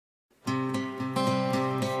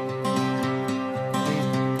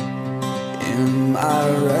In my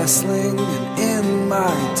wrestling and in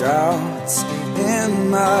my doubts, in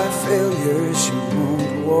my failures, you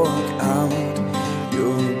won't walk out.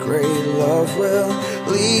 Your great love will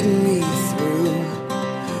lead me through.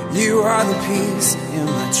 You are the peace in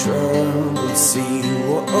my troubled sea.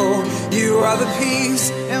 Whoa, you are the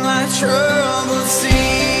peace in my troubled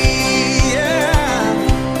sea. Yeah.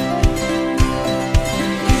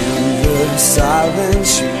 In the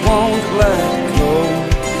silence, you won't let go.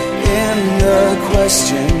 In the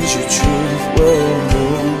questions, your truth will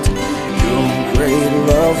hold. Your great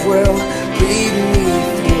love will lead me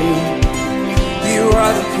through. You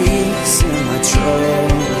are the peace in my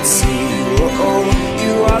troubled sea. Oh,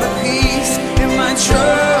 you are the peace in my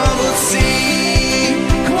troubled sea.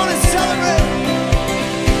 Come on and celebrate.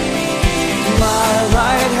 My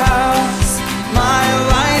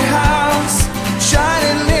lighthouse,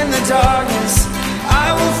 shining in the darkness, I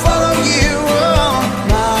will follow you. Oh,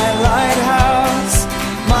 my lighthouse,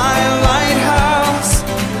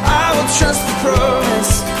 I will trust the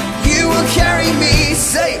promise. You will carry me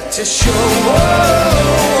safe to shore.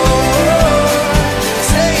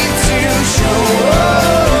 Safe to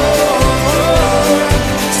shore.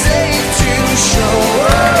 Safe to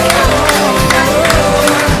shore.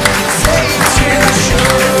 Safe to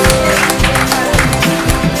shore.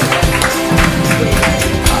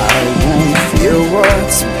 I won't fear what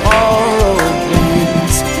tomorrow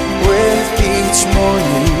brings. With each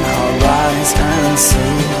morning I'll rise and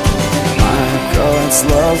sing. My God's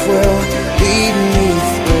love will lead me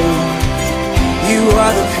through. You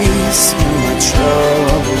are the peace in my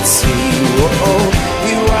troubled sea. Oh,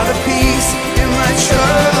 you are the peace in my troubled sea.